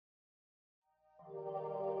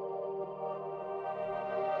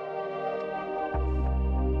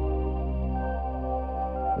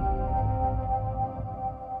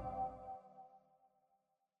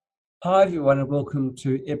Hi everyone and welcome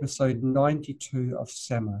to episode 92 of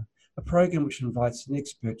SAMA, a program which invites an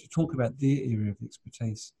expert to talk about their area of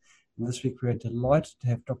expertise. And this week we are delighted to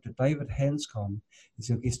have Dr. David Hanscom as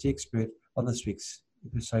our guest expert on this week's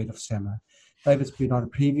episode of SAMA. David's been on a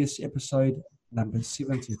previous episode, number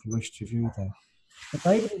 70, if you wish to view that. But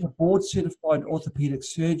David is a board-certified orthopedic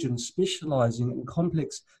surgeon specialising in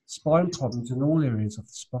complex spine problems in all areas of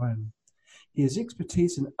the spine. He has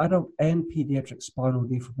expertise in adult and pediatric spinal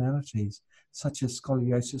deformities, such as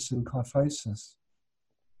scoliosis and kyphosis.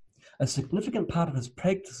 A significant part of his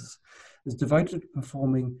practice is devoted to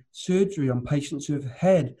performing surgery on patients who have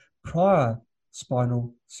had prior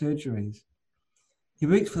spinal surgeries. He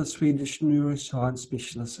works for the Swedish neuroscience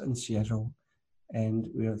specialists in Seattle, and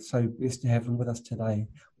we are so blessed to have him with us today.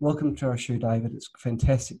 Welcome to our show, David. It's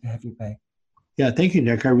fantastic to have you back. Yeah, thank you,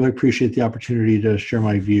 Nick. I really appreciate the opportunity to share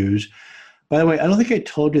my views. By the way, I don't think I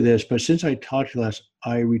told you this, but since I talked to you last,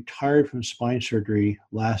 I retired from spine surgery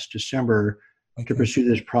last December to pursue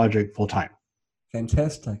this project full time.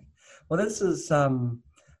 Fantastic. Well, this is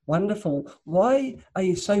wonderful. Why are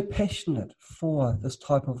you so passionate for this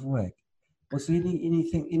type of work? Was there any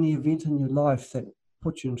event in your life that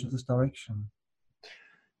put you into this direction?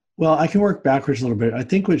 Well, I can work backwards a little bit. I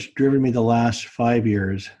think what's driven me the last 5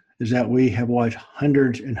 years is that we have watched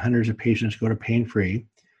hundreds and hundreds of patients go to pain-free.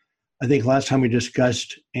 I think last time we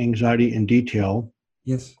discussed anxiety in detail.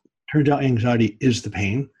 Yes. Turns out anxiety is the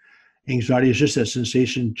pain. Anxiety is just that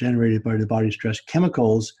sensation generated by the body's stress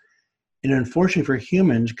chemicals. And unfortunately for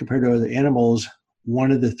humans, compared to other animals, one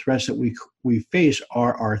of the threats that we face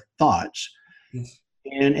are our thoughts. Yes.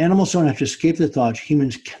 And animals don't have to escape their thoughts.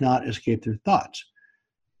 Humans cannot escape their thoughts.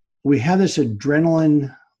 We have this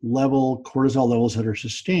adrenaline level, cortisol levels that are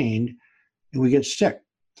sustained, and we get sick.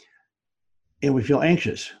 And we feel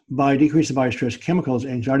anxious. By decreasing the body's stress chemicals,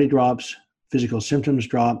 anxiety drops, physical symptoms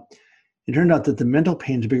drop. It turned out that the mental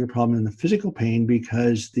pain is a bigger problem than the physical pain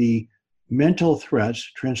because the mental threats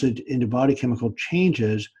translate into body chemical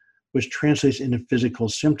changes, which translates into physical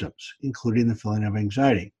symptoms, including the feeling of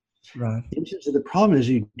anxiety. Right. The problem is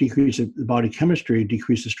you decrease the body chemistry,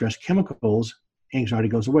 decrease the stress chemicals, anxiety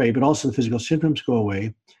goes away, but also the physical symptoms go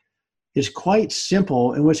away. It's quite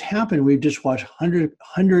simple. And what's happened, we've just watched hundreds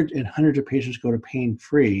of patients go to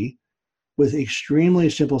pain-free with extremely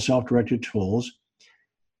simple self-directed tools.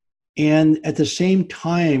 And at the same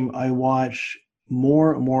time, I watch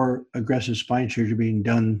more and more aggressive spine surgery being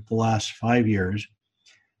done the last 5 years.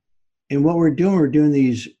 And what we're doing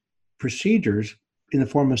these procedures in the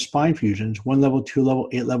form of spine fusions, 1 level, 2 level,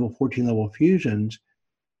 8 level, 14 level fusions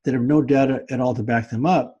that have no data at all to back them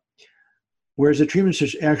up. Whereas the treatments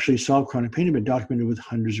that actually solve chronic pain have been documented with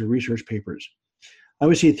hundreds of research papers. I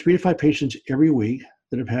would see 3 to 5 patients every week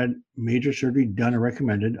that have had major surgery done or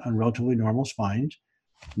recommended on relatively normal spines,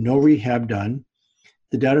 no rehab done.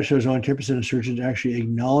 The data shows only 10% of surgeons actually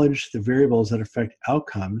acknowledge the variables that affect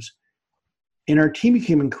outcomes. And our team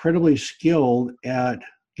became incredibly skilled at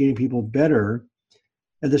getting people better.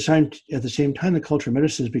 At the same time, the culture of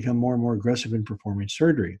medicine has become more and more aggressive in performing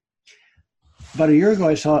surgery. About a year ago,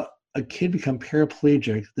 I saw a kid become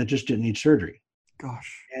paraplegic that just didn't need surgery.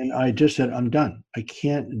 Gosh. And I just said, I'm done. I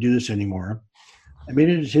can't do this anymore. I made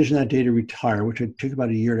a decision that day to retire, which it took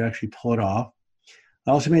about a year to actually pull it off.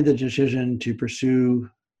 I also made the decision to pursue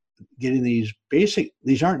getting these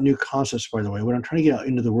aren't new concepts, by the way. What I'm trying to get out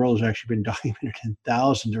into the world has actually been documented in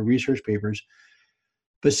thousands of research papers.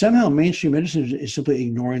 But somehow mainstream medicine is simply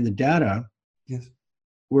ignoring the data. Yes.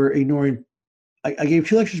 We're ignoring. I gave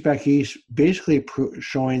 2 lectures back east, basically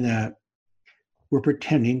showing that we're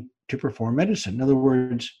pretending to perform medicine. In other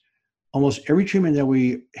words, almost every treatment that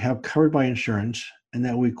we have covered by insurance and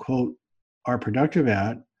that we, quote, are productive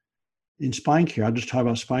at in spine care, I'll just talk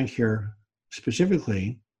about spine care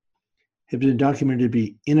specifically, have been documented to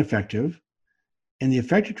be ineffective. And the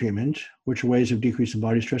effective treatment, which are ways of decreasing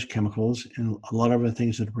body stress chemicals and a lot of other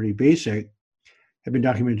things that are pretty basic, have been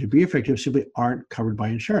documented to be effective, simply aren't covered by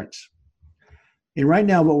insurance. And right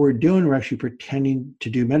now, what we're doing, we're actually pretending to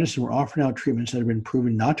do medicine. We're offering out treatments that have been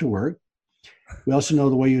proven not to work. We also know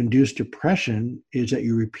the way you induce depression is that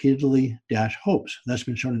you repeatedly dash hopes. That's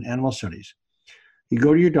been shown in animal studies. You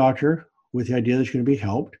go to your doctor with the idea that you're going to be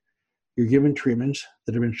helped. You're given treatments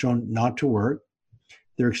that have been shown not to work.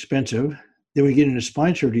 They're expensive. Then we get into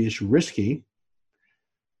spine surgery. It's risky.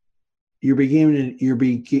 You're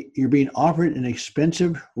being offered an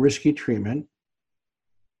expensive, risky treatment.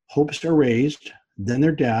 Hopes are raised. Then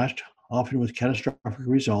they're dashed, often with catastrophic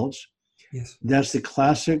results. Yes. That's the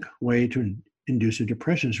classic way to induce a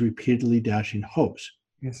depression, is repeatedly dashing hopes.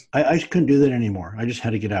 Yes. I couldn't do that anymore. I just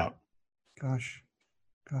had to get out. Gosh.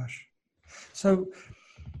 So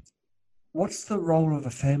what's the role of a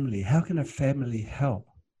family? How can a family help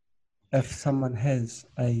if someone has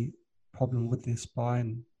a problem with their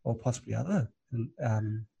spine or possibly other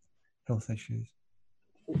health issues?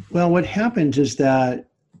 Well, what happens is that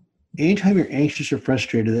anytime you're anxious or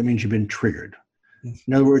frustrated, that means you've been triggered. Yes.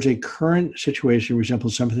 In other words, a current situation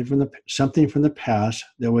resembles something from the past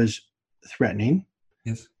that was threatening.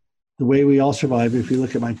 Yes. The way we all survive, if you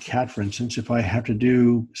look at my cat, for instance, if I have to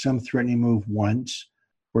do some threatening move once,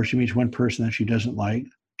 or she meets one person that she doesn't like,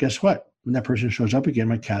 guess what? When that person shows up again,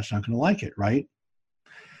 my cat's not going to like it, right?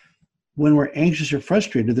 When we're anxious or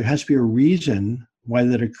frustrated, there has to be a reason why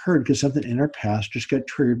that occurred, because something in our past just got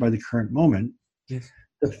triggered by the current moment. Yes.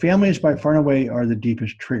 The families by far and away are the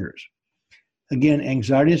deepest triggers. Again,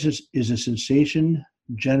 anxiety is a sensation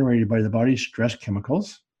generated by the body's stress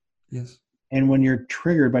chemicals. Yes. And when you're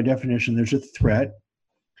triggered, by definition, there's a threat.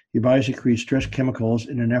 Your body secretes stress chemicals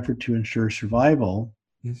in an effort to ensure survival.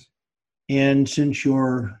 Yes. And since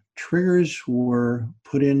your triggers were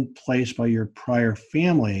put in place by your prior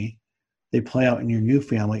family, they play out in your new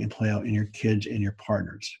family and play out in your kids and your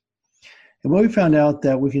partners. And what we found out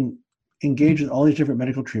that we can engage with all these different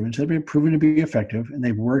medical treatments that have been proven to be effective, and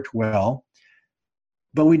they've worked well.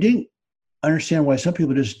 But we didn't understand why some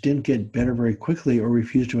people just didn't get better very quickly or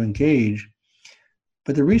refused to engage.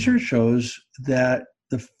 But the research shows that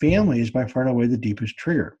the family is by far and away the deepest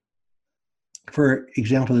trigger. For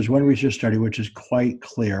example, there's one research study which is quite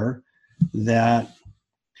clear that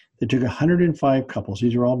they took 105 couples,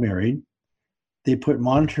 these are all married. They put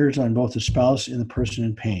monitors on both the spouse and the person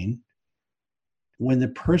in pain. When the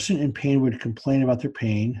person in pain would complain about their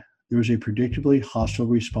pain, there was a predictably hostile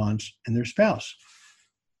response in their spouse.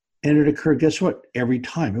 And it occurred, guess what? Every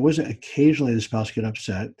time. It wasn't occasionally the spouse get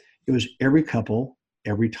upset. It was every couple,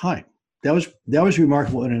 every time. That was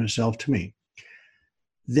remarkable in itself to me.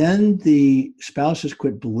 Then the spouses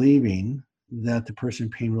quit believing that the person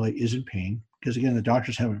in pain really is in pain, because again, the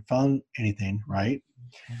doctors haven't found anything, right?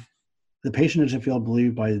 The patient doesn't feel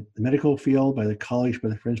believed by the medical field, by the colleagues, by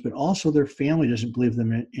the friends, but also their family doesn't believe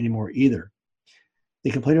them anymore either.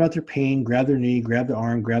 They complain about their pain, grab their knee, grab the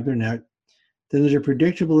arm, grab their neck. Then there's a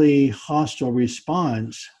predictably hostile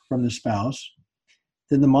response from the spouse.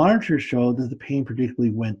 Then the monitors showed that the pain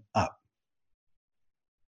predictably went up.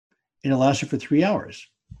 And it lasted for 3 hours.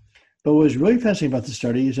 But what was really fascinating about the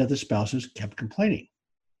study is that the spouses kept complaining.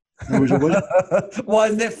 In other words, Why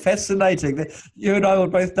isn't that fascinating? You and I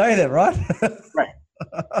would both know that, right? Right.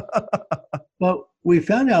 Well, we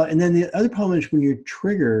found out, and then the other problem is when you're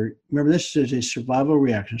triggered, remember this is a survival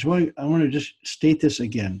reaction. So I want to just state this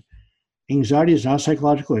again. Anxiety is not a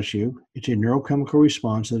psychological issue. It's a neurochemical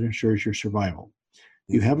response that ensures your survival.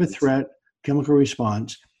 You have a threat, chemical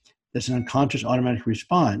response, that's an unconscious automatic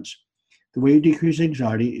response. The way you decrease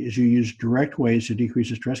anxiety is you use direct ways to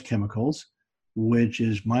decrease the stress chemicals, which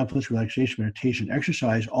is mindfulness, relaxation, meditation,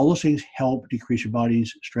 exercise. All those things help decrease your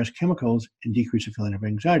body's stress chemicals and decrease the feeling of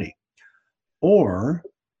anxiety. Or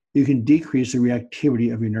you can decrease the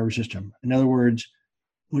reactivity of your nervous system. In other words,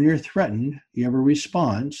 when you're threatened, you have a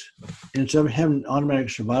response. And instead of having an automatic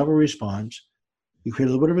survival response, you create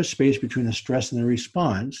a little bit of a space between the stress and the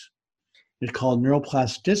response. It's called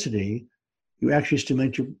neuroplasticity. You actually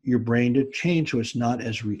stimulate your brain to change so it's not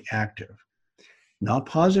as reactive. Not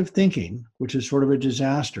positive thinking, which is sort of a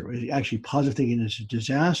disaster. Actually, positive thinking is a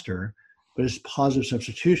disaster, but it's positive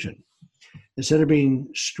substitution. Instead of being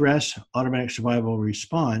stress, automatic survival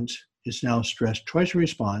response, it's now stress choice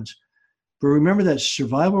response. But remember that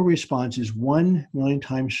survival response is 1 million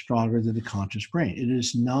times stronger than the conscious brain. It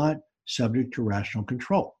is not subject to rational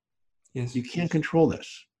control. Yes. You can't control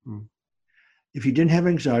this. If you didn't have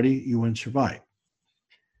anxiety, you wouldn't survive.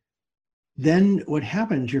 Then what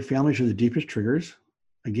happens, your families are the deepest triggers.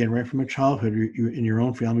 Again, right from a childhood, in your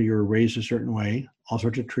own family, you were raised a certain way. All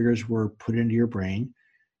sorts of triggers were put into your brain.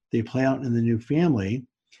 They play out in the new family.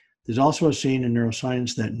 There's also a saying in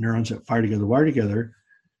neuroscience that neurons that fire together wire together.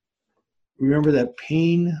 Remember that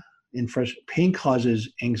pain causes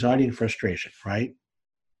anxiety and frustration, right?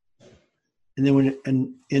 And then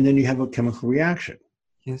and then you have a chemical reaction.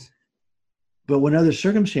 Yes. But when other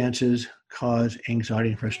circumstances cause anxiety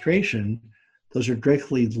and frustration, those are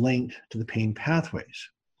directly linked to the pain pathways.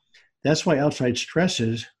 That's why outside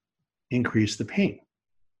stresses increase the pain.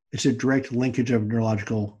 It's a direct linkage of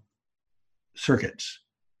neurological circuits,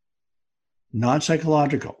 not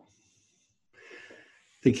psychological.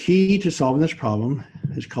 The key to solving this problem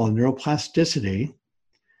is called neuroplasticity.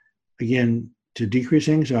 Again, to decrease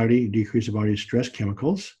anxiety, decrease the body's stress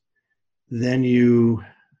chemicals. Then you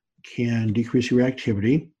can decrease your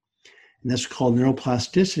reactivity. And that's called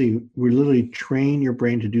neuroplasticity. We literally train your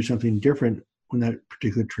brain to do something different when that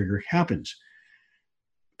particular trigger happens.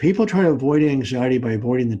 People try to avoid anxiety by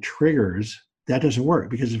avoiding the triggers. That doesn't work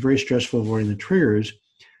because it's very stressful avoiding the triggers.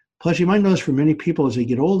 Plus, you might notice for many people as they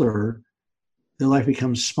get older, their life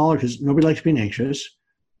becomes smaller because nobody likes being anxious.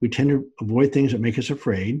 We tend to avoid things that make us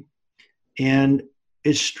afraid. And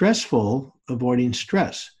it's stressful avoiding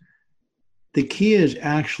stress. The key is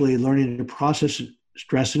actually learning to process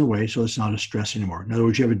stress in a way so it's not a stress anymore. In other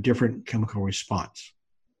words, you have a different chemical response.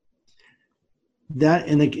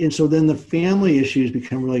 And so then the family issues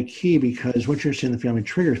become really key because once you understand the family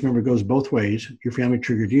triggers, remember it goes both ways. Your family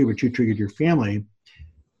triggered you, but you triggered your family.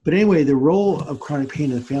 But anyway, the role of chronic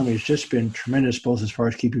pain in the family has just been tremendous, both as far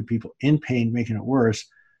as keeping people in pain, making it worse,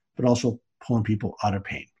 but also pulling people out of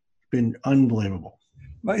pain. It's been unbelievable.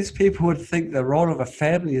 Most people would think the role of a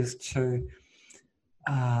family is to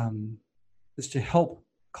help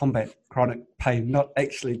combat chronic pain, not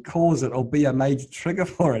actually cause it or be a major trigger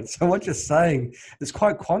for it. So what you're saying is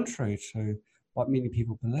quite contrary to what many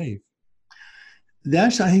people believe.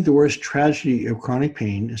 That's, I think, the worst tragedy of chronic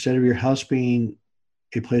pain. Instead of your house being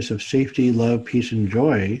a place of safety, love, peace, and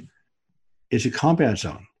joy, is a combat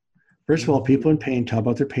zone. First of all, people in pain talk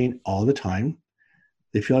about their pain all the time.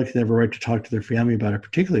 They feel like they have a right to talk to their family about it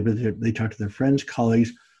particularly, but they talk to their friends,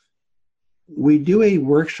 colleagues. We do a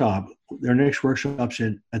workshop. Our next workshop's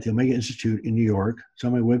at the Omega Institute in New York. It's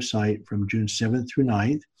on my website from June 7th through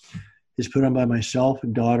 9th. It's put on by myself,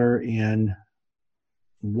 daughter, and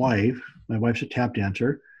wife. My wife's a tap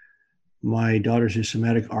dancer. My daughter's a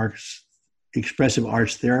somatic arts, expressive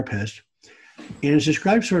arts therapist. And it's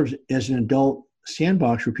described sort of as an adult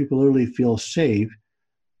sandbox where people literally feel safe.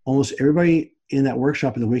 Almost everybody in that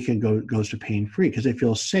workshop of the weekend goes to pain-free because they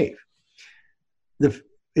feel safe.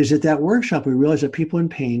 Is at that workshop, we realize that people in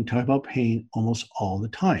pain talk about pain almost all the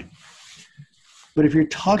time. But if you're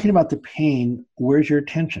talking about the pain, where's your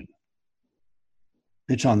attention?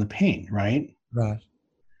 It's on the pain, right? Right.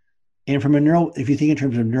 And if you think in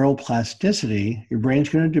terms of neuroplasticity, your brain's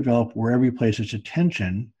going to develop wherever you place its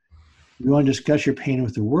attention. If you want to discuss your pain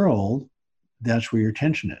with the world, that's where your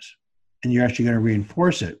attention is. And you're actually going to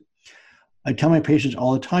reinforce it. I tell my patients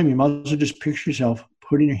all the time, you might as well just picture yourself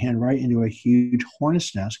putting your hand right into a huge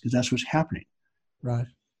hornet's nest because that's what's happening. Right.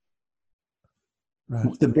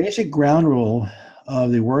 Right. The basic ground rule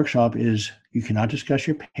of the workshop is you cannot discuss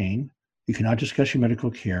your pain, you cannot discuss your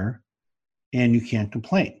medical care, and you can't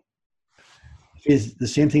complain. It's the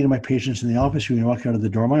same thing to my patients in the office. When you walk out of the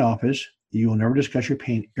door of my office, you will never discuss your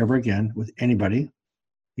pain ever again with anybody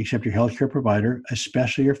except your healthcare provider,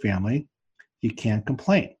 especially your family. You can't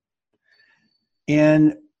complain.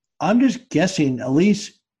 And I'm just guessing at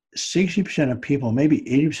least 60% of people, maybe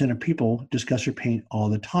 80% of people discuss their pain all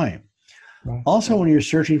the time. Right. Also, when you're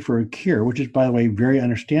searching for a cure, which is, by the way, very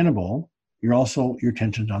understandable, your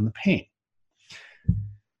attention's on the pain.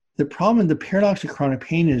 The problem, the paradox of chronic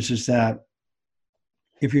pain is that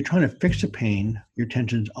if you're trying to fix the pain, your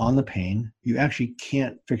attention's on the pain, you actually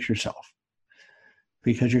can't fix yourself.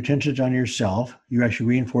 Because your attention's on yourself, you actually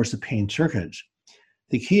reinforce the pain circuits.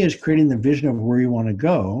 The key is creating the vision of where you want to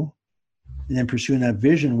go and then pursuing that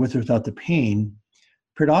vision with or without the pain.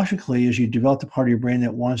 Paradoxically, as you develop the part of your brain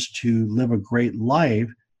that wants to live a great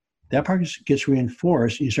life, that part gets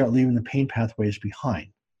reinforced and you start leaving the pain pathways behind.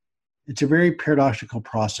 It's a very paradoxical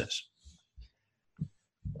process.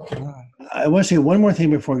 I want to say one more thing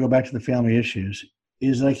before I go back to the family issues,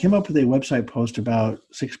 is that I came up with a website post about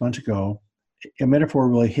 6 months ago. A metaphor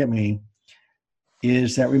really hit me,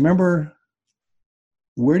 is that remember,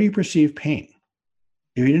 where do you perceive pain?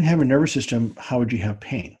 If you didn't have a nervous system, how would you have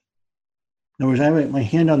pain? In other words, I have my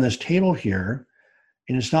hand on this table here,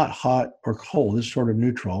 and it's not hot or cold. It's sort of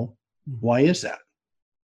neutral. Why is that?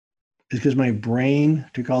 It's because my brain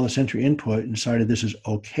took all the sensory input and decided this is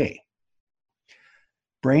okay.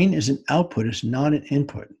 Brain is an output. It's not an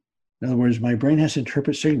input. In other words, my brain has to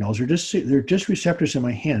interpret signals. They're just receptors in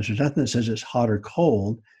my hands. There's nothing that says it's hot or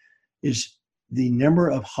cold. It's the number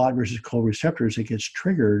of hot versus cold receptors that gets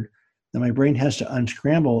triggered that my brain has to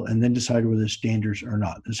unscramble and then decide whether it's dangerous or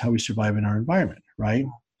not. That's how we survive in our environment, right?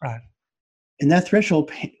 Right. And that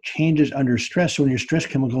threshold changes under stress. So when your stress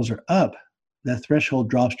chemicals are up, that threshold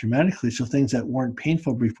drops dramatically. So things that weren't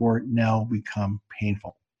painful before now become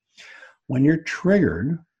painful. When you're triggered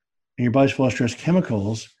and your body's full of stress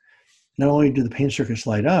chemicals, not only do the pain circuits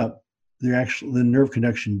light up, the nerve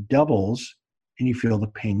conduction doubles and you feel the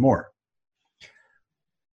pain more.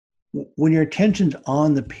 When your attention's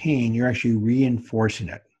on the pain, you're actually reinforcing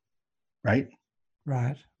it, right?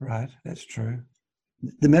 Right. That's true.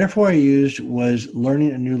 The metaphor I used was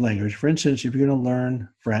learning a new language. For instance, if you're going to learn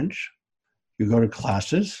French, you go to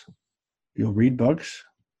classes, you'll read books,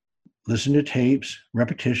 listen to tapes,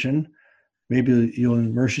 repetition. Maybe you'll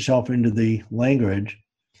immerse yourself into the language.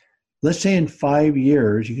 Let's say in 5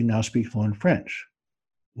 years, you can now speak fluent French.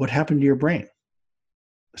 What happened to your brain?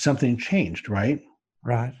 Something changed, right?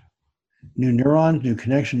 Right. New neurons, new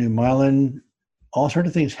connection, new myelin, all sorts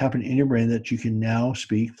of things happen in your brain that you can now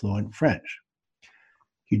speak fluent French.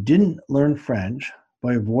 You didn't learn French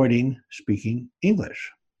by avoiding speaking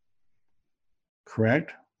English,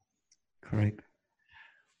 correct? Correct.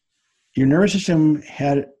 Your nervous system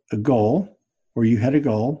had a goal, or you had a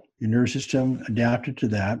goal. Your nervous system adapted to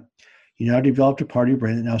that. You now developed a part of your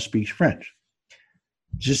brain that now speaks French.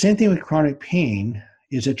 It's the same thing with chronic pain,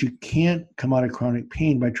 is that you can't come out of chronic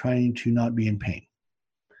pain by trying to not be in pain.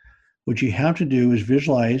 What you have to do is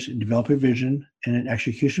visualize and develop a vision and an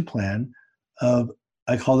execution plan of,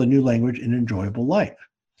 I call the new language, an enjoyable life.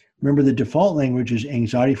 Remember, the default language is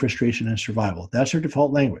anxiety, frustration, and survival. That's our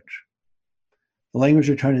default language. The language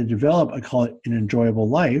we're trying to develop, I call it an enjoyable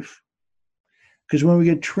life, because when we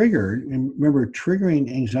get triggered, and remember,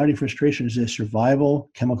 triggering anxiety, frustration is a survival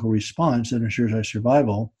chemical response that ensures our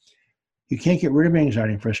survival. You can't get rid of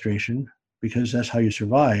anxiety and frustration because that's how you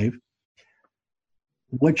survive.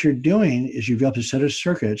 What you're doing is you've developed a set of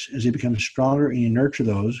circuits. As they become stronger and you nurture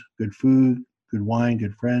those, good food, good wine,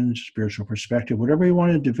 good friends, spiritual perspective, whatever you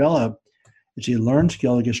want to develop, it's a learned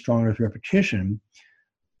skill that gets stronger with repetition.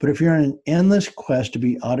 But if you're on an endless quest to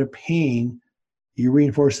be out of pain, you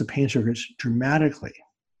reinforce the pain circuits dramatically.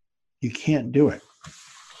 You can't do it.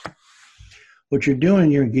 What you're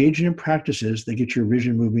doing, you're engaging in practices that get your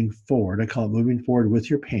vision moving forward. I call it moving forward with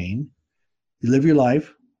your pain. You live your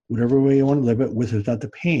life, whatever way you want to live it, with or without the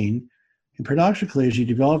pain. And paradoxically, as you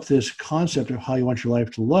develop this concept of how you want your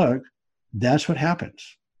life to look, that's what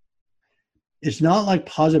happens. It's not like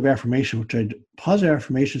positive affirmation, positive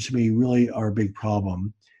affirmations to me really are a big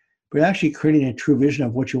problem, but actually creating a true vision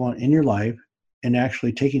of what you want in your life and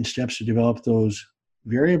actually taking steps to develop those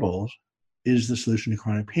variables is the solution to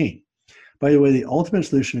chronic pain. By the way, the ultimate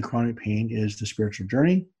solution to chronic pain is the spiritual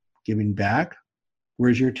journey, giving back.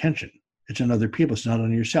 Where's your attention? It's on other people. It's not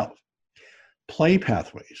on yourself. Play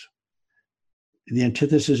pathways. The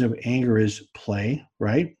antithesis of anger is play,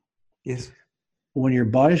 right? Yes. When your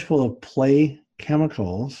body's full of play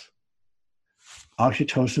chemicals,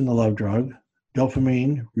 oxytocin, the love drug,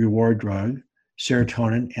 dopamine, reward drug,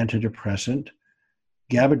 serotonin, antidepressant,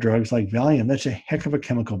 GABA drugs like Valium, that's a heck of a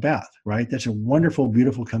chemical bath, right? That's a wonderful,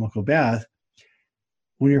 beautiful chemical bath.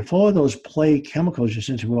 When you're full of those play chemicals, your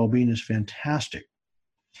sense of well-being is fantastic.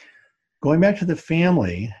 Going back to the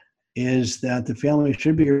family is that the family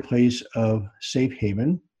should be your place of safe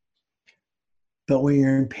haven. But when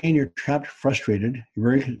you're in pain, you're trapped, frustrated, you're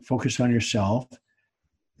very focused on yourself.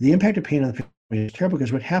 The impact of pain on the family is terrible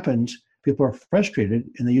because what happens, people are frustrated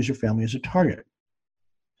and they use their family as a target.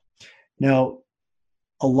 Now,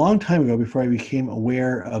 a long time ago, before I became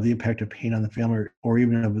aware of the impact of pain on the family or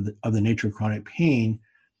even of the nature of chronic pain,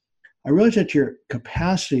 I realized that your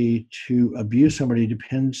capacity to abuse somebody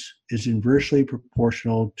is inversely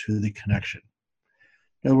proportional to the connection.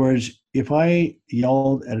 In other words, if I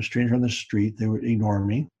yelled at a stranger on the street, they would ignore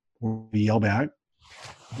me or yell back.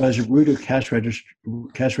 If I was a rude or cash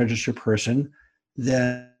register person,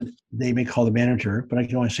 then they may call the manager, but I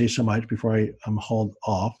can only say so much before I'm hauled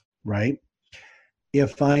off, right?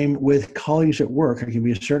 If I'm with colleagues at work, I can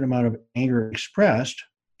be a certain amount of anger expressed,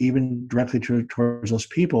 even directly towards those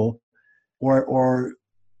people,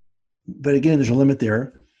 but again, there's a limit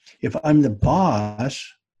there. If I'm the boss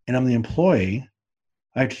and I'm the employee,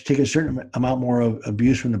 I have to take a certain amount more of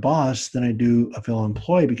abuse from the boss than I do a fellow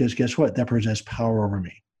employee, because guess what? That person has power over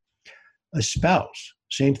me. A spouse,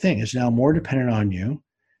 same thing, is now more dependent on you,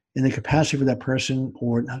 and the capacity for that person,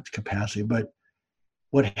 or not capacity, but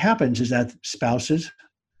what happens is that spouses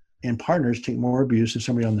and partners take more abuse than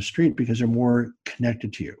somebody on the street because they're more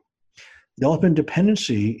connected to you. The ultimate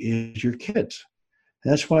dependency is your kids.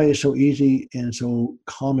 That's why it's so easy and so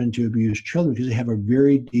common to abuse children, because they have a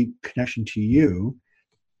very deep connection to you,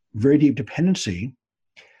 very deep dependency.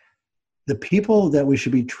 The people that we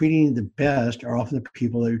should be treating the best are often the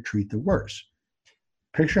people that we treat the worst.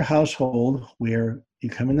 Picture a household where you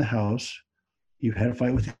come in the house, you've had a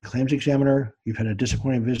fight with the claims examiner, you've had a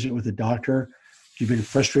disappointing visit with the doctor, you've been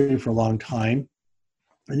frustrated for a long time.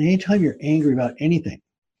 And anytime you're angry about anything,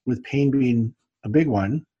 with pain being a big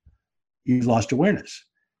one, you've lost awareness.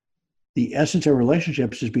 The essence of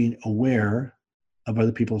relationships is being aware of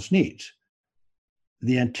other people's needs.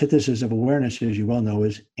 The antithesis of awareness, as you well know,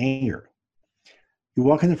 is anger. You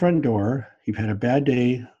walk in the front door, you've had a bad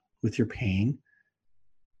day with your pain.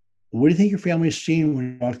 What do you think your family is seeing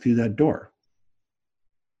when you walk through that door?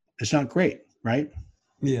 It's not great, right?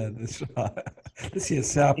 Yeah, that's right. Let's see a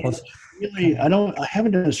sourpuss. Really, I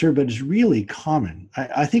haven't done a survey, but it's really common.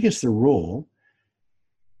 I think it's the rule.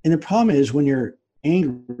 And the problem is when you're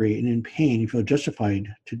angry and in pain, you feel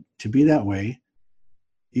justified to be that way.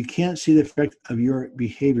 You can't see the effect of your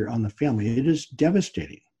behavior on the family. It is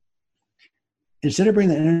devastating. Instead of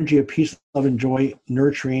bringing the energy of peace, love, and joy,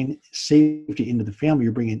 nurturing, safety into the family,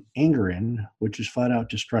 you're bringing anger in, which is flat out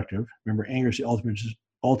destructive. Remember, anger is the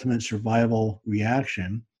ultimate survival reaction.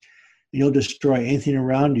 And you'll destroy anything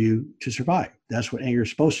around you to survive. That's what anger is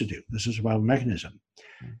supposed to do. This is a survival mechanism.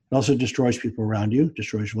 It also destroys people around you,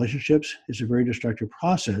 destroys relationships. It's a very destructive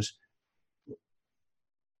process.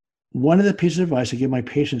 One of the pieces of advice I give my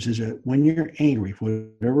patients is that when you're angry, for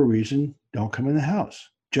whatever reason, don't come in the house.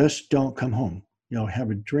 Just don't come home.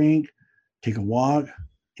 Have a drink, take a walk,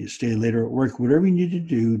 stay later at work, whatever you need to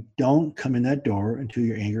do, don't come in that door until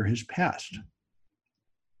your anger has passed.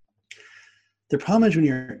 The problem is when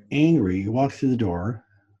you're angry, you walk through the door,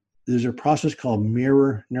 there's a process called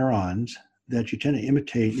mirror neurons that you tend to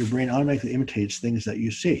imitate. Your brain automatically imitates things that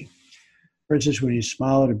you see. For instance, when you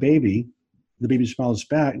smile at a baby, the baby smiles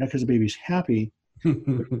back, not because the baby's happy, but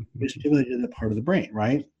it's stimulated that part of the brain,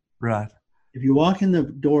 right? Right. If you walk in the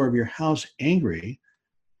door of your house angry,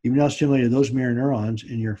 you've now stimulated those mirror neurons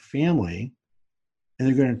in your family, and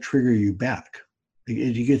they're going to trigger you back.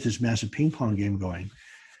 You get this massive ping pong game going.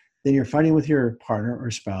 Then you're fighting with your partner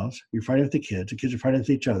or spouse. You're fighting with the kids are fighting with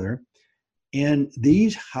each other. And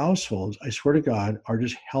these households, I swear to God, are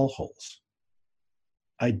just hellholes.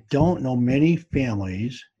 I don't know many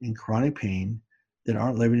families in chronic pain that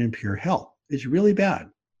aren't living in pure hell. It's really bad.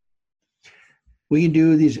 We can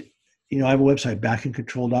do these, I have a website,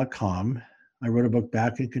 backincontrol.com. I wrote a book,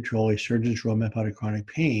 Back in Control, A Surgeon's Roadmap Out of Chronic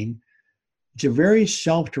Pain. It's a very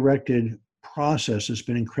self-directed process that's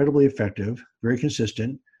been incredibly effective, very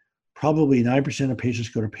consistent. Probably 9% of patients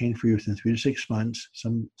go to pain-free within 3 to 6 months,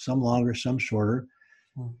 some longer, some shorter.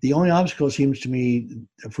 The only obstacle seems to me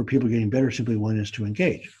for people getting better is simply willingness to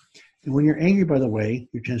engage. And when you're angry, by the way,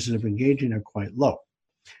 your chances of engaging are quite low.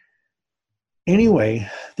 Anyway,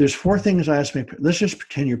 there's 4 things I ask my, let's just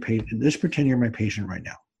pretend you're my patient right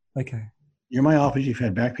now. Okay. You're in my office, you've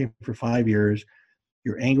had back pain for 5 years,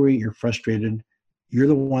 you're angry, you're frustrated, you're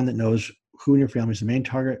the one that knows who in your family is the main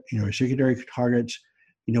target, your secondary targets,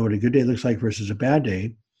 you know what a good day looks like versus a bad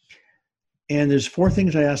day. And there's 4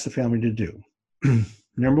 things I ask the family to do.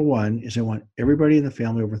 Number 1 is I want everybody in the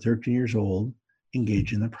family over 13 years old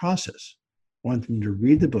engaged in the process. I want them to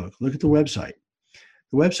read the book, look at the website.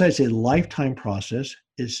 The website's a lifetime process.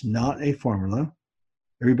 It's not a formula.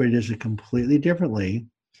 Everybody does it completely differently.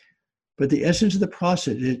 But the essence of the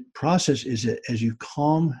process is that as you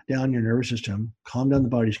calm down your nervous system, calm down the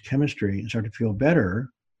body's chemistry, and start to feel better,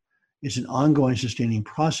 it's an ongoing, sustaining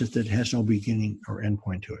process that has no beginning or end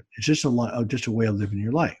point to it. It's just a way of living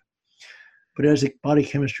your life. But as the body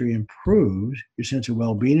chemistry improves, your sense of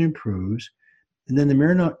well-being improves, and then the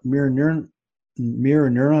mirror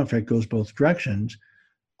neuron effect goes both directions.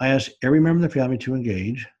 I ask every member of the family to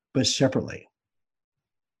engage, but separately.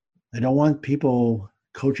 I don't want people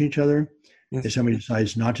coaching each other. Yes. If somebody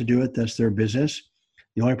decides not to do it, that's their business.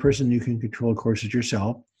 The only person you can control, of course, is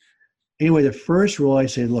yourself. Anyway, the first rule I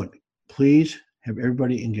say, look, please have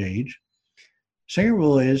everybody engage. Second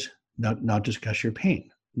rule is not discuss your pain.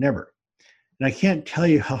 Never. And I can't tell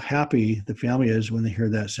you how happy the family is when they hear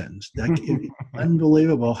that sentence. It's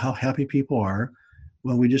unbelievable how happy people are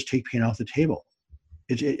when we just take pain off the table.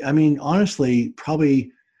 Honestly,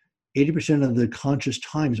 probably 80% of the conscious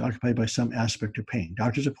time is occupied by some aspect of pain.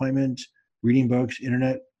 Doctor's appointments, reading books,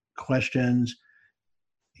 internet questions,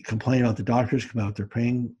 complaining about the doctors, about their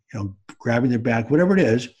pain, grabbing their back, whatever it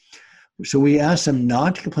is. So we ask them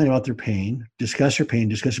not to complain about their pain, discuss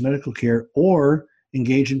medical care, or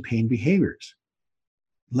engage in pain behaviors,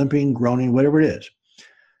 limping, groaning, whatever it is.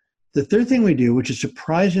 The third thing we do, which is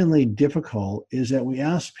surprisingly difficult, is that we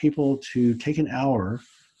ask people to take an hour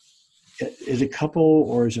as a couple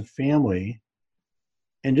or as a family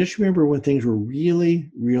and just remember when things were really,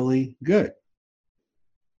 really good.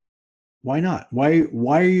 Why not? Why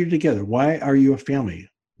are you together? Why are you a family?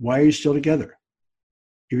 Why are you still together?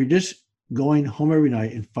 If you're just going home every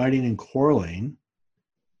night and fighting and quarreling,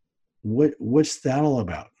 what's that all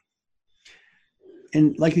about?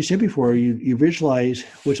 And like you said before, you visualize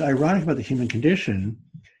what's ironic about the human condition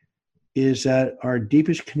is that our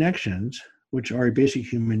deepest connections, which are a basic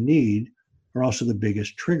human need, are also the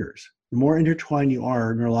biggest triggers. The more intertwined you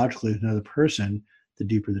are neurologically with another person, the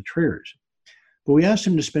deeper the triggers. But we asked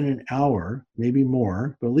them to spend an hour, maybe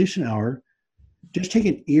more, but at least an hour, just take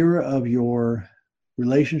an era of your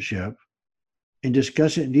relationship and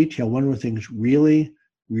discuss it in detail when were things really,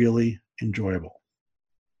 really enjoyable.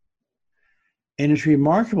 And it's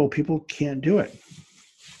remarkable people can't do it.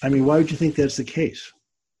 I mean, why would you think that's the case?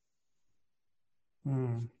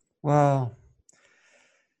 Well,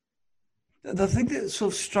 the thing that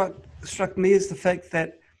sort of struck me is the fact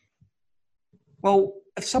that, well,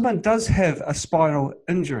 if someone does have a spinal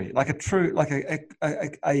injury, like a true, like I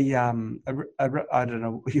don't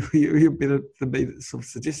know, you're better than me sort of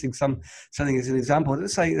suggesting something as an example.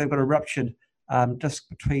 Let's say they've got a ruptured disc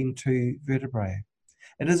between two vertebrae.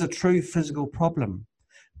 It is a true physical problem,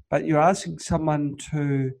 but you're asking someone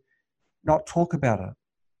to not talk about it.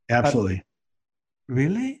 Absolutely.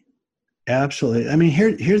 Really? Absolutely. I mean,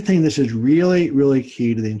 here's the thing. This is really, really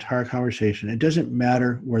key to the entire conversation. It doesn't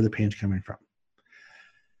matter where the pain's coming from.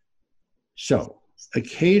 So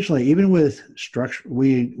occasionally, even with structure,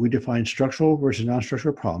 we define structural versus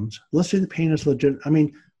non-structural problems. Let's say the pain is legit. I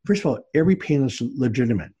mean, first of all, every pain is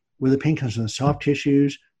legitimate. Where the pain comes from the soft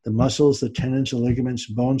tissues, the muscles, the tendons, the ligaments,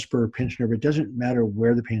 bone spur, pinched nerve, it doesn't matter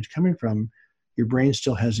where the pain's coming from. Your brain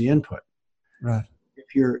still has the input. Right.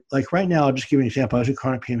 If you're like right now, I'll just give you an example. I was in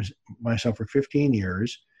chronic pain myself for 15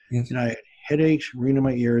 years. Yes. And I had headaches, ringing in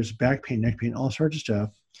my ears, back pain, neck pain, all sorts of stuff.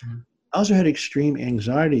 Mm-hmm. I also had extreme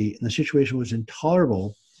anxiety, and the situation was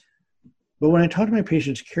intolerable. But when I talk to my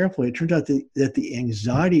patients carefully, it turns out that the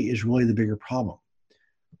anxiety is really the bigger problem.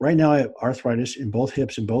 Right now, I have arthritis in both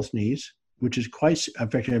hips and both knees, which is quite, in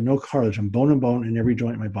fact, I have no cartilage. I'm bone and bone in every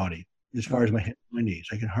joint in my body, as far as my hips and my knees.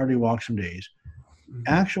 I can hardly walk some days.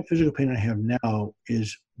 Actual physical pain I have now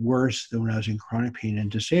is worse than when I was in chronic pain and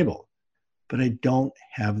disabled, but I don't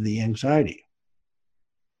have the anxiety.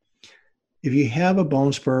 If you have a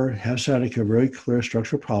bone spur, have sciatica, a very clear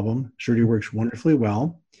structural problem, surgery works wonderfully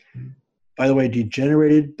well. By the way,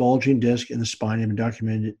 degenerated bulging disc in the spine have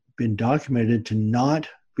been documented to not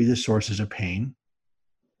be the sources of pain.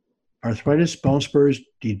 Arthritis, bone spurs,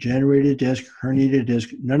 degenerated disc, herniated disc,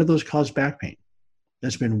 none of those cause back pain.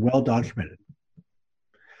 That's been well documented.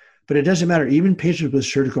 But it doesn't matter. Even patients with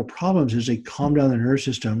surgical problems, as they calm down the nervous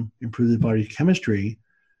system, improve the body's chemistry,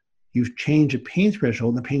 you've changed the pain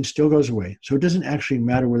threshold and the pain still goes away. So it doesn't actually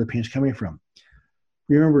matter where the pain is coming from.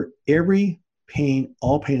 Remember, every pain,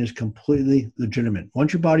 all pain is completely legitimate.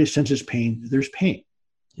 Once your body senses pain, there's pain.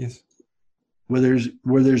 Yes. Whether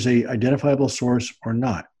there's a identifiable source or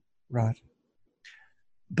not. Right.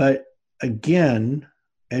 But again,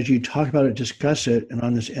 as you talk about it, discuss it, and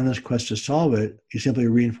on this endless quest to solve it, you simply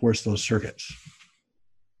reinforce those circuits.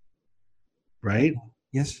 Right?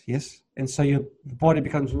 Yes, yes. And so your body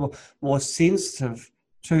becomes more sensitive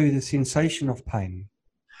to the sensation of pain.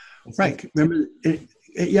 Right. Remember,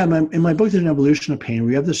 in my book, there's an evolution of pain.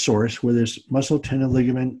 We have the source where there's muscle, tendon,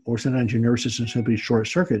 ligament, or sometimes your nervous system simply short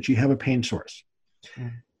circuits. You have a pain source.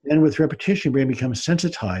 Then with repetition, your brain becomes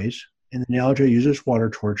sensitized. And the analogy I use is water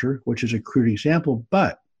torture, which is a crude example,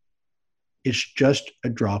 but it's just a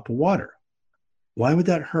drop of water. Why would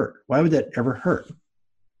that hurt? Why would that ever hurt?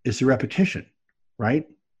 It's the repetition, right?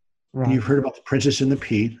 Right. And you've heard about the princess and the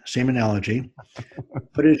pea, same analogy.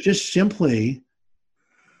 But it's just simply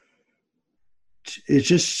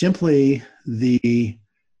the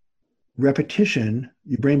repetition.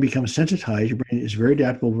 Your brain becomes sensitized. Your brain is very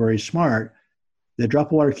adaptable, very smart. The drop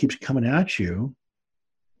of water keeps coming at you.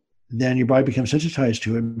 Then your body becomes sensitized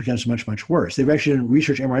to it and becomes much, much worse. They've actually done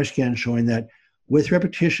research MRI scans showing that with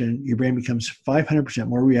repetition, your brain becomes 500%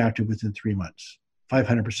 more reactive within 3 months,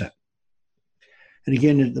 500%. And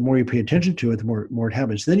again, the more you pay attention to it, the more it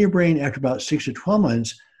happens. Then your brain, after about 6 to 12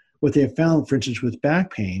 months, what they have found, for instance, with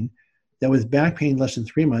back pain, that with back pain less than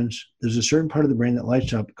 3 months, there's a certain part of the brain that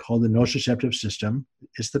lights up called the nociceptive system.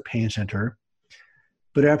 It's the pain center.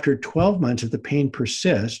 But after 12 months, if the pain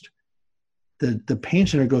persists, the pain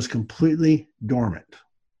center goes completely dormant.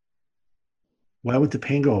 Why would the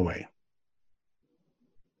pain go away?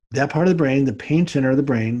 That part of the brain, the pain center of the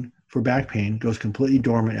brain for back pain, goes completely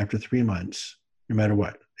dormant after 3 months, no matter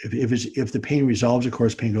what. If the pain resolves, of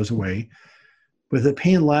course, pain goes away. But if the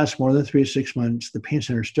pain lasts more than 3 to 6 months, the pain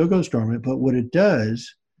center still goes dormant. But what it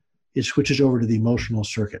does, it switches over to the emotional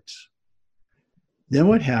circuits. Then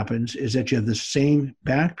what happens is that you have the same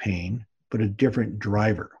back pain, but a different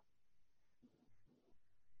driver.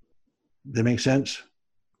 Does that make sense?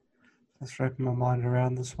 Let's wrap my mind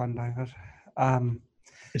around this one, David.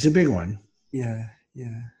 It's a big one. Yeah.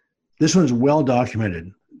 This one's well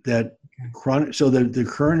documented that chronic. So the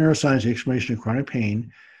current neuroscience explanation of chronic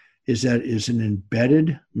pain is that it's an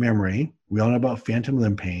embedded memory. We all know about phantom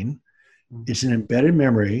limb pain. It's an embedded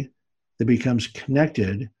memory that becomes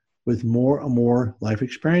connected with more and more life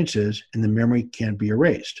experiences, and the memory can't be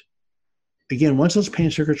erased. Again, once those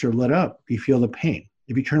pain circuits are lit up, you feel the pain.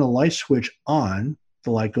 If you turn a light switch on,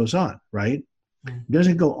 the light goes on, right? Mm. It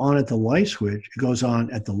doesn't go on at the light switch, it goes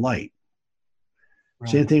on at the light. Right.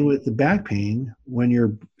 Same thing with the back pain. When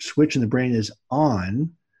your switch in the brain is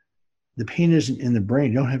on, the pain isn't in the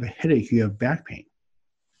brain. You don't have a headache, you have back pain.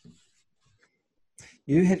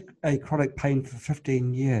 You had a chronic pain for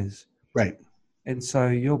 15 years. Right. And so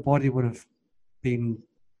your body would have been,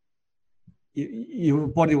 your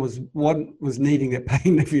body was needing that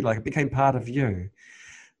pain, if you like. It became part of you.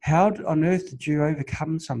 How on earth did you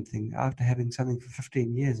overcome something after having something for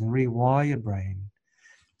 15 years and rewire your brain?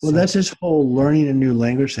 Well, that's this whole learning a new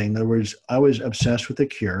language thing. In other words, I was obsessed with The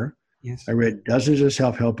Cure. Yes. I read dozens of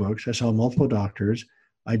self-help books. I saw multiple doctors.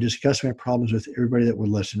 I discussed my problems with everybody that would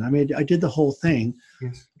listen. I mean, I did the whole thing.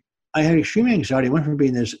 Yes. I had extreme anxiety. I went from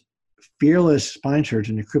being this fearless spine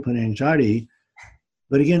surgeon to crippling anxiety.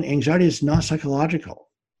 But again, anxiety is not psychological.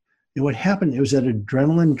 And what happened, it was that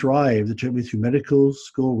adrenaline drive that took me through medical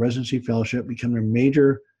school, residency, fellowship, becoming a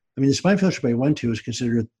major, the spine fellowship I went to was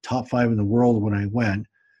considered top 5 in the world when I went.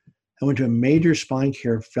 I went to a major spine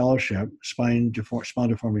care fellowship, spine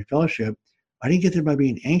deformity fellowship. I didn't get there by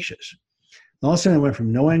being anxious. And all of a sudden, I went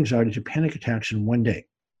from no anxiety to panic attacks in one day.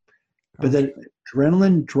 But that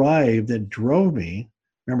adrenaline drive that drove me,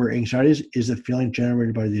 remember, anxiety is the feeling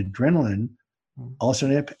generated by the adrenaline.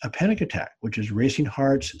 Also, a panic attack, which is racing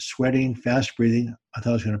hearts, sweating, fast breathing. I thought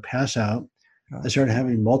I was going to pass out. I started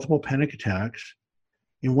having multiple panic attacks.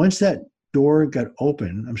 And once that door got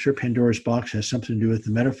open, I'm sure Pandora's box has something to do with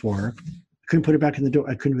the metaphor. I couldn't put it back in the door.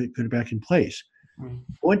 I couldn't put it back in place. I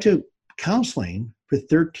went to counseling for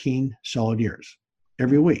 13 solid years,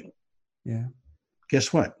 every week. Yeah.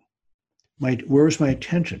 Guess what? Where was my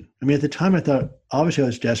attention? At the time I thought, obviously I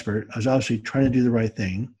was desperate. I was obviously trying to do the right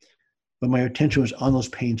thing, but my attention was on those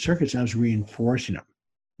pain circuits and I was reinforcing them.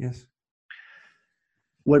 Yes.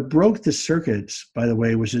 What broke the circuits, by the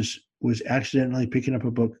way, was accidentally picking up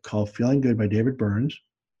a book called Feeling Good by David Burns.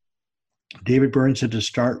 David Burns had to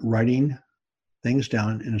start writing things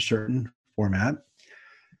down in a certain format.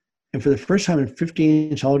 And for the first time in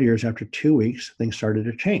 15 solid years, after 2 weeks, things started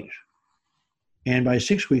to change. And by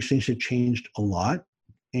 6 weeks, things had changed a lot.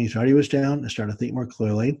 Anxiety was down. I started to think more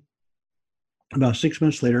clearly. About 6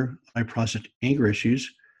 months later, I processed anger issues,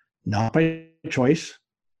 not by choice.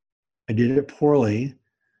 I did it poorly.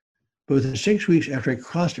 But within 6 weeks, after I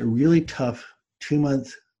crossed a really tough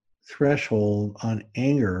 2-month threshold on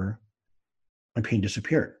anger, my pain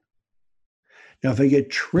disappeared. Now, if I get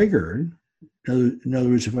triggered, in other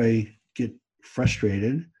words, if I get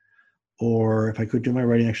frustrated, or if I quit doing my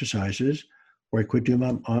writing exercises, or I quit doing my,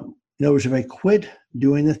 in other words, if I quit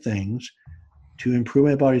doing the things to improve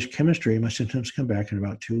my body's chemistry, my symptoms come back in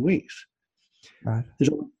about 2 weeks. Right.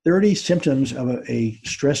 There's 30 symptoms of a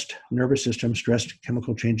stressed nervous system, stressed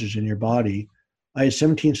chemical changes in your body. I had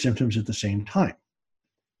 17 symptoms at the same time.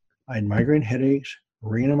 I had migraine headaches,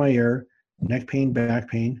 ringing in my ear, neck pain, back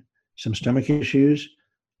pain, some stomach issues.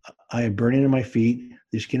 I had burning in my feet.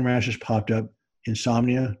 These skin rashes popped up,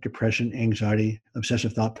 insomnia, depression, anxiety,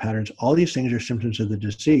 obsessive thought patterns. All these things are symptoms of the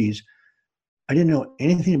disease. I didn't know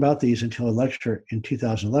anything about these until a lecture in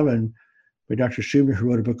 2011 by Dr. Subner, who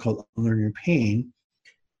wrote a book called Unlearn Your Pain.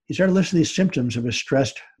 He started listing these symptoms of a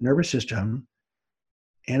stressed nervous system.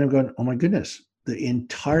 And I'm going, oh my goodness, the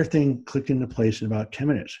entire thing clicked into place in about 10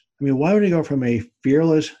 minutes. Why would I go from a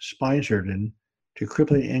fearless spine surgeon to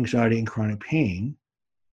crippling anxiety and chronic pain?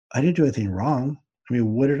 I didn't do anything wrong.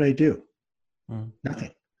 What did I do?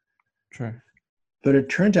 Nothing. True. But it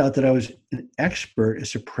turns out that I was an expert at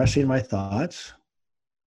suppressing my thoughts,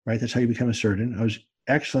 right? That's how you become a surgeon. I was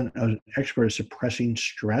an expert at suppressing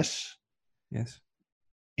stress. Yes.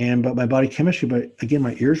 But my body chemistry, but again,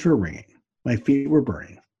 my ears were ringing. My feet were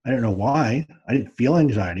burning. I didn't know why. I didn't feel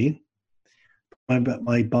anxiety.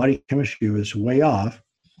 My body chemistry was way off.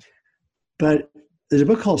 But there's a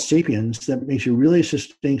book called Sapiens that makes a really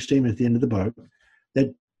succinct statement at the end of the book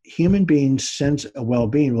that human beings' sense of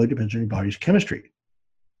well-being really depends on your body's chemistry.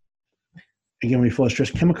 Again, when you feel stress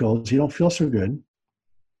chemicals, you don't feel so good.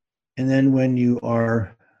 And then when you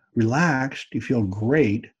are relaxed, you feel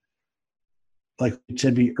great. Like we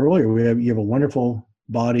said earlier, you have a wonderful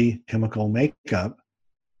body chemical makeup.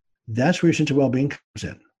 That's where your sense of well-being comes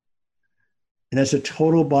in. And that's a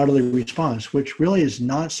total bodily response, which really is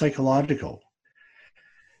not psychological.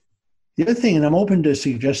 The other thing, and I'm open to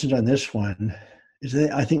suggestions on this one, is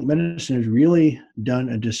that I think medicine has really done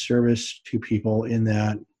a disservice to people in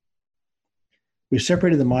that we've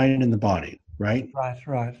separated the mind and the body, right?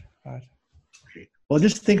 Right. Okay. Well,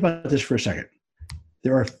 just think about this for a second.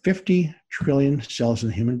 There are 50 trillion cells in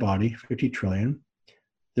the human body, 50 trillion.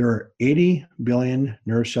 There are 80 billion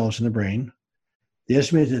nerve cells in the brain. They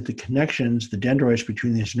estimate that the connections, the dendrites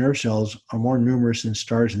between these nerve cells are more numerous than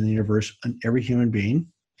stars in the universe on every human being.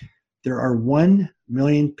 There are 1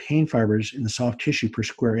 million pain fibers in the soft tissue per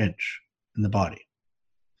square inch in the body.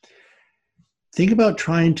 Think about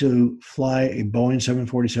trying to fly a Boeing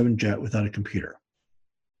 747 jet without a computer.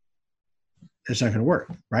 It's not going to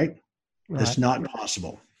work, right? That's not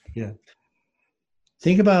possible. Yeah.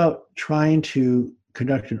 Think about trying to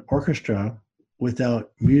conduct an orchestra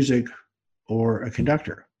without music or a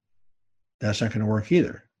conductor. That's not going to work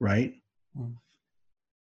either, right? Mm.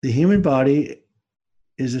 The human body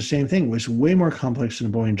is the same thing. It's way more complex than a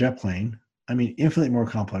Boeing jet plane. I mean, infinitely more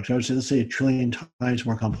complex. I would say, let's say 1 trillion times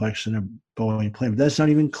more complex than a Boeing plane, but that's not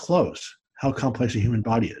even close how complex a human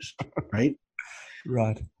body is, right?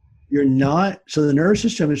 Right. You're not, so the nervous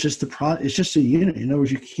system is just it's just a unit. In other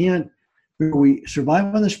words, we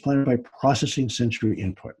survive on this planet by processing sensory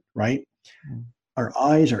input, right? Mm. Our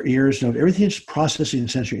eyes, our ears, everything is processing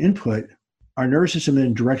sensory input. Our nervous system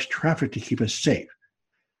then directs traffic to keep us safe.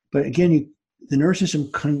 But again, the nervous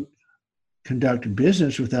system conduct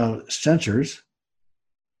business without sensors,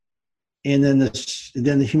 and then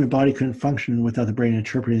the human body couldn't function without the brain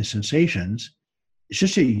interpreting sensations. It's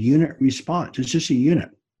just a unit response. It's just a unit.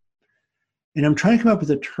 And I'm trying to come up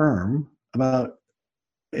with a term about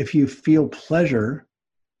if you feel pleasure,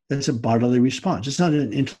 that's a bodily response. It's not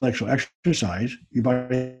an intellectual exercise. Your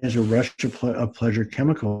body has a rush of pleasure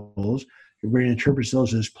chemicals. Your brain interprets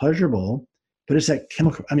those as pleasurable, but it's that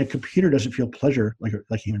chemical. I mean, a computer doesn't feel pleasure like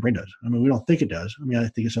a human brain does. I mean, we don't think it does. I mean, I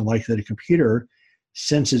think it's unlikely that a computer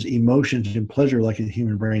senses emotions and pleasure like a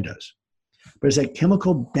human brain does. But it's that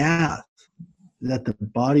chemical bath that the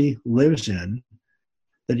body lives in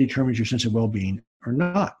that determines your sense of well-being or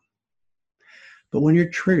not. But when you're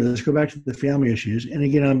triggered, let's go back to the family issues. And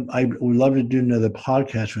again, I would love to do another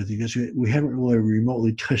podcast with you because we haven't really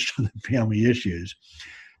remotely touched on the family issues.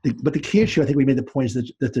 But the key issue, I think we made the point,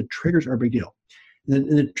 is that the triggers are a big deal.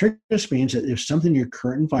 And the triggers means that if something in your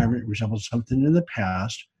current environment resembles something in the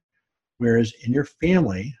past, whereas in your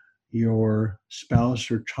family, your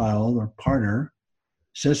spouse or child or partner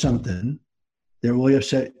says something that really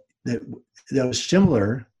upset, that was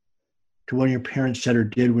similar to what your parents said or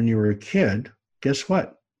did when you were a kid, guess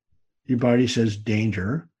what? Your body says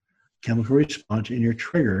danger, chemical response, and you're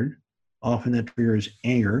triggered. Often that trigger is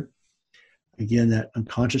anger. Again, that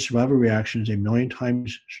unconscious survival reaction is 1 million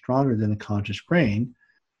times stronger than the conscious brain.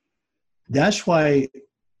 That's why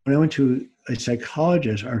when I went to a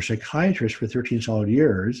psychologist or psychiatrist for 13 solid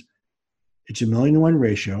years, it's a 1,000,000-to-1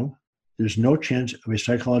 ratio. There's no chance of a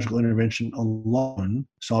psychological intervention alone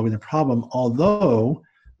solving the problem, although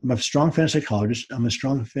I'm a strong fan of psychologists. I'm a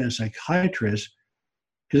strong fan of psychiatrists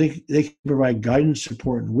because they can provide guidance,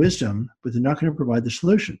 support, and wisdom, but they're not going to provide the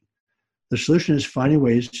solution. The solution is finding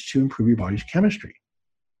ways to improve your body's chemistry.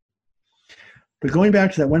 But going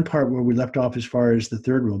back to that one part where we left off as far as the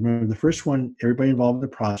third rule, remember the first one, everybody involved in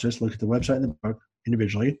the process, look at the website and the book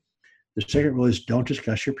individually. The second rule is don't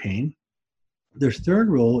discuss your pain. The third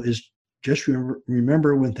rule is just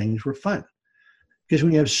remember when things were fun. Because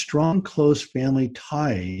when you have strong, close family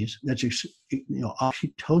ties, that's,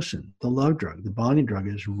 oxytocin, the love drug, the bonding drug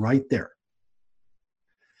is right there.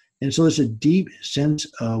 And so there's a deep sense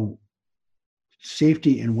of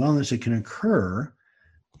safety and wellness that can occur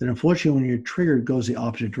that unfortunately when you're triggered goes the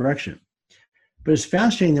opposite direction. But it's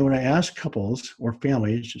fascinating that when I ask couples or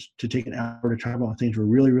families just to take an hour to talk about things that were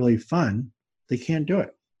really, really fun, they can't do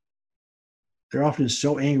it. They're often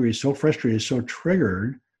so angry, so frustrated, so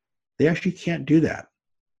triggered, they actually can't do that.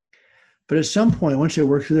 But at some point, once they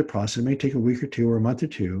work through the process, it may take a week or two or a month or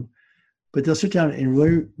two, but they'll sit down and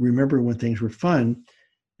really remember when things were fun.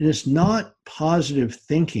 And it's not positive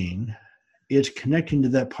thinking, it's connecting to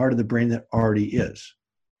that part of the brain that already is.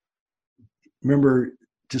 Remember,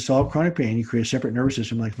 to solve chronic pain, you create a separate nervous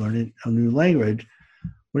system like learning a new language.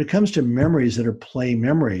 When it comes to memories that are play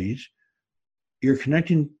memories, you're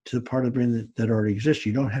connecting to the part of the brain that already exists.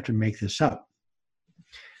 You don't have to make this up.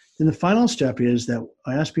 Then the final step is that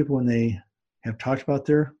I ask people when they have talked about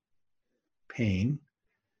their pain,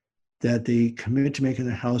 that they commit to making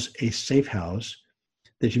their house a safe house,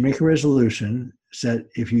 that you make a resolution so that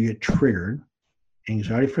if you get triggered,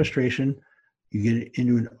 anxiety, frustration, you get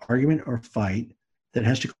into an argument or fight, that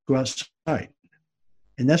has to go outside.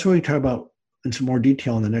 And that's what we talk about in some more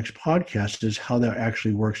detail in the next podcast, is how that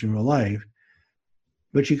actually works in real life.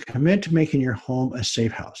 But you commit to making your home a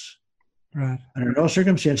safe house. Right. Under no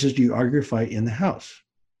circumstances do you argue or fight in the house.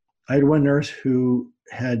 I had one nurse who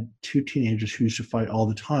had 2 teenagers who used to fight all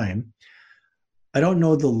the time. I don't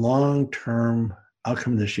know the long-term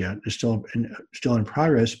outcome of this yet. It's still in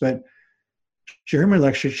progress, but she heard my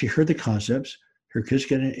lecture. She heard the concepts. her kids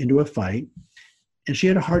get into a fight, and she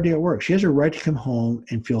had a hard day at work. She has a right to come home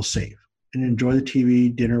and feel safe and enjoy the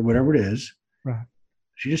TV, dinner, whatever it is. Right.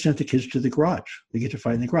 She just sent the kids to the garage. They get to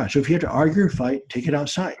fight in the garage. So if you have to argue or fight, take it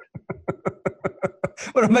outside.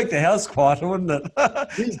 Well, it'll make the house quieter, wouldn't it?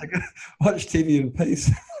 Like, watch TV in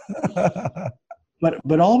peace.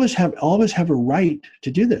 But all of us have a right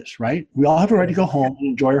to do this, right? We all have a right to go home and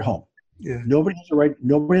enjoy our home. Yeah. Nobody has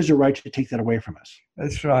a right to take that away from us.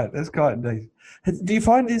 That's right. That's quite indeed. Do you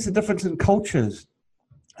find there's a difference in cultures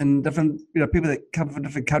and different, people that come from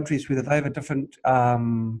different countries, whether they have a different,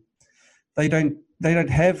 they don't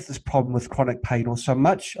have this problem with chronic pain or so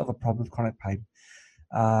much of a problem with chronic pain,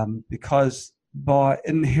 because by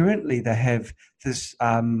inherently they have this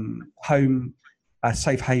home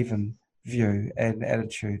safe haven view and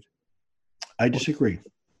attitude? I disagree.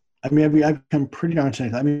 I mean, I've become pretty darn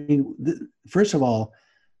cynical. I mean, first of all,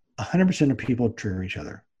 100% of people trigger each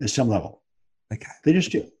other at some level. Okay. They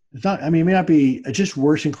just do. It's not, I mean, it may not be, it's just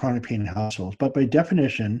worse in chronic pain in households, but by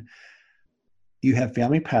definition, you have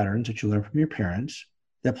family patterns that you learn from your parents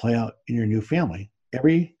that play out in your new family,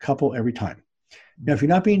 every couple, every time. Now, if you're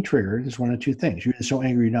not being triggered, there's one of two things. You're so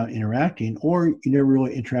angry you're not interacting, or you never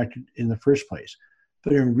really interacted in the first place.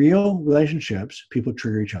 But in real relationships, people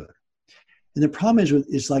trigger each other. And the problem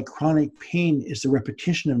is like chronic pain is the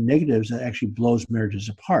repetition of negatives that actually blows marriages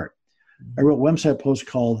apart. I wrote a website post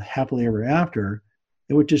called Happily Ever After,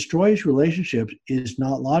 and what destroys relationships is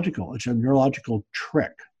not logical. It's a neurological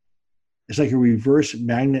trick. It's like a reverse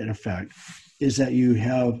magnet effect, is that you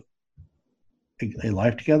have a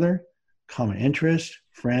life together, common interests,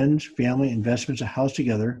 friends, family, investments, a house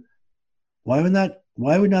together. Why would not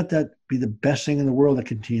that be the best thing in the world that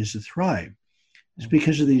continues to thrive? It's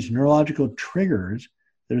because of these neurological triggers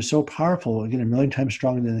that are so powerful, again, 1,000,000 times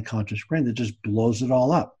stronger than the conscious brain, that just blows it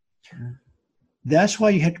all up. Mm-hmm. That's why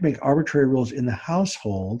you have to make arbitrary rules in the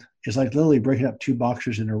household. It's like literally breaking up two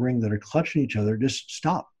boxers in a ring that are clutching each other. Just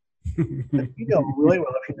stop. Really well,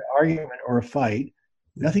 if you have an argument or a fight,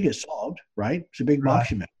 nothing gets solved, right? It's a big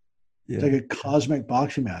boxing match. Yeah. It's like a cosmic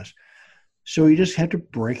boxing match. So you just have to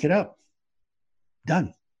break it up.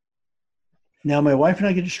 Done. Now, my wife and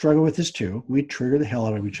I get to struggle with this too. We trigger the hell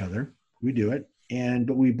out of each other. We do it.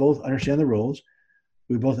 But we both understand the rules.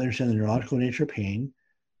 We both understand the neurological nature of pain.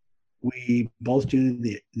 We both do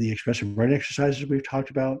the expressive writing exercises we've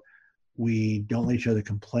talked about. We don't let each other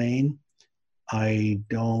complain. I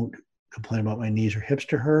don't complain about my knees or hips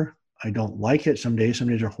to her. I don't like it some days. Some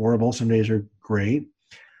days are horrible. Some days are great.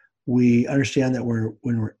 We understand that when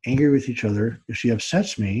we're angry with each other, if she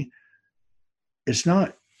upsets me, it's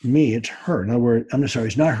not me, it's her. In other words,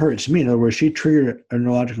 it's not her, it's me. In other words, she triggered a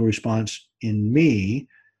neurological response in me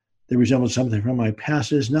that resembles something from my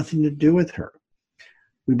past. It has nothing to do with her.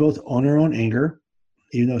 We both own our own anger.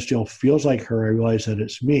 Even though it still feels like her, I realize that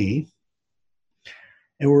it's me.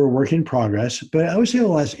 And we're a work in progress. But I would say the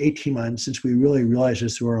last 18 months, since we really realized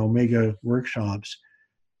this through our Omega workshops,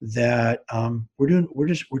 that we're doing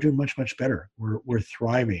much, much better. We're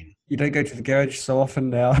thriving. You don't go to the garage so often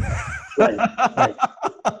now.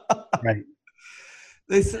 Right.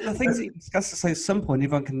 The things that you discussed are so simple and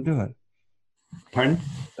everyone can do it. Pardon?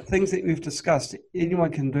 The things that we've discussed,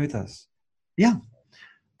 anyone can do this. Yeah.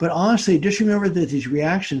 But honestly, just remember that these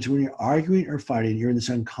reactions, when you're arguing or fighting, you're in this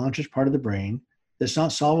unconscious part of the brain that's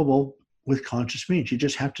not solvable with conscious means. You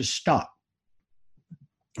just have to stop.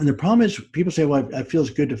 And the problem is people say, well, it feels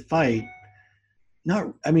good to fight.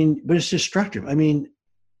 But it's destructive. I mean,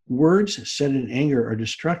 words said in anger are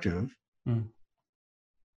destructive. Mm.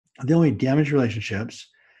 They only damage relationships.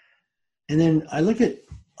 And then I look at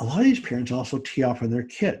a lot of these parents also tee off on their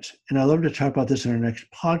kids. And I love to talk about this in our next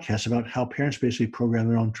podcast about how parents basically program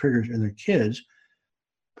their own triggers in their kids.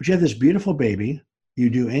 But you have this beautiful baby. You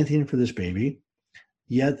do anything for this baby.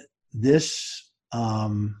 Yet this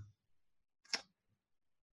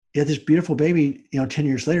beautiful baby, 10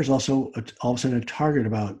 years later is also all of a sudden a target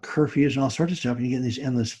about curfews and all sorts of stuff. And you get in these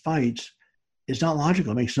endless fights. It's not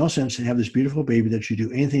logical. It makes no sense to have this beautiful baby that you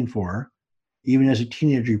do anything for. Even as a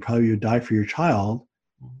teenager, you probably would die for your child.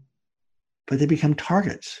 But they become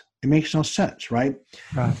targets. It makes no sense, right?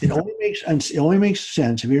 It only makes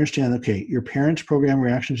sense if you understand, okay, your parents program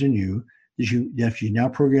reactions in you, if you now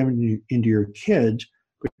program into your kids,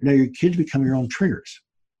 but now your kids become your own triggers.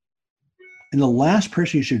 And the last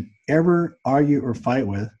person you should ever argue or fight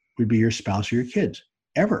with would be your spouse or your kids,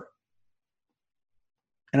 ever.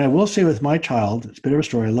 And I will say with my child, it's a bit of a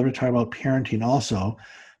story. I love to talk about parenting also.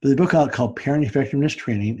 But the book out called Parent Effectiveness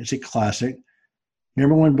Training, it's a classic.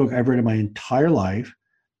 #1 book I've read in my entire life.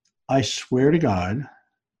 I swear to God,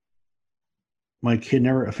 my kid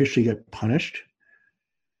never officially got punished.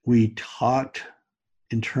 We talked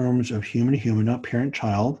in terms of human to human, not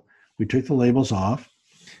parent-child. We took the labels off.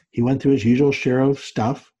 He went through his usual share of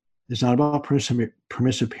stuff. It's not about permissive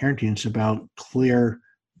parenting. It's about clear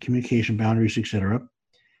communication boundaries, etc.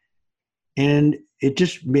 And it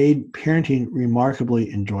just made parenting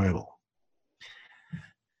remarkably enjoyable.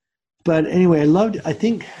 But anyway, I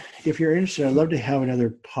think if you're interested, I'd love to have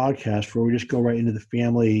another podcast where we just go right into the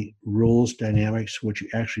family rules, dynamics, what you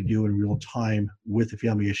actually do in real time with the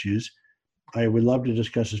family issues. I would love to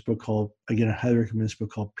discuss this book called, again, I highly recommend this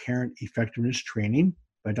book called Parent Effectiveness Training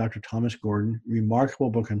by Dr. Thomas Gordon. Remarkable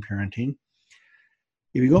book on parenting.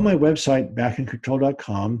 If you go to my website,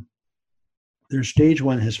 backincontrol.com, there's stage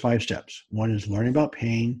 1 has 5 steps. One is learning about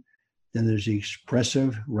pain. Then there's the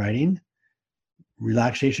expressive writing,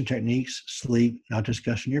 relaxation techniques, sleep, not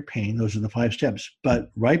discussing your pain. Those are the 5 steps.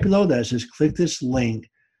 But right below that, it says, click this link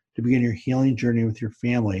to begin your healing journey with your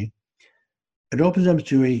family. It opens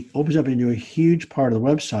up into a huge part of the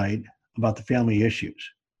website about the family issues.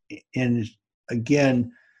 And again,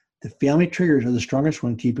 the family triggers are the strongest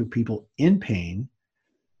one keeping people in pain.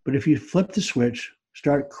 But if you flip the switch,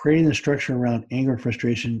 start creating the structure around anger and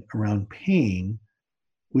frustration around pain,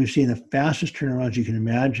 we've seen the fastest turnarounds you can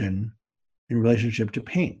imagine in relationship to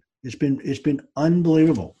pain. It's been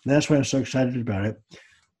unbelievable. And that's why I'm so excited about it.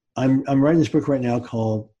 I'm writing this book right now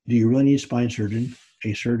called Do You Really Need a Spine Surgeon?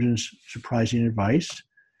 A Surgeon's Surprising Advice.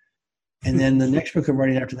 And then the next book I'm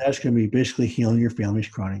writing after that is going to be basically healing your family's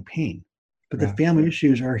chronic pain. But the family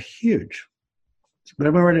issues are huge. But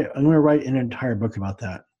I'm going to write an entire book about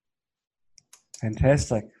that.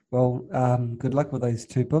 Fantastic. Well, good luck with those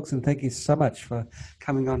 2 books, and thank you so much for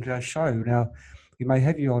coming on to our show. Now, we may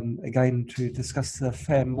have you on again to discuss the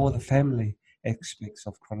family aspects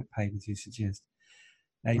of chronic pain, as you suggest.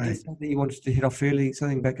 Now, you did something you wanted to hit off early,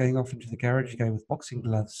 something about going off into the garage again with boxing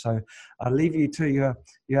gloves. So I'll leave you to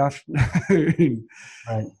your afternoon.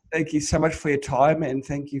 Right. Thank you so much for your time, and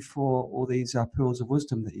thank you for all these pearls of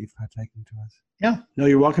wisdom that you've taken to us. Yeah. No,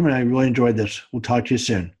 you're welcome, and I really enjoyed this. We'll talk to you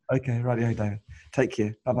soon. Okay. Rightio, David. Take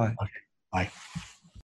care. Bye-bye. Okay. Bye.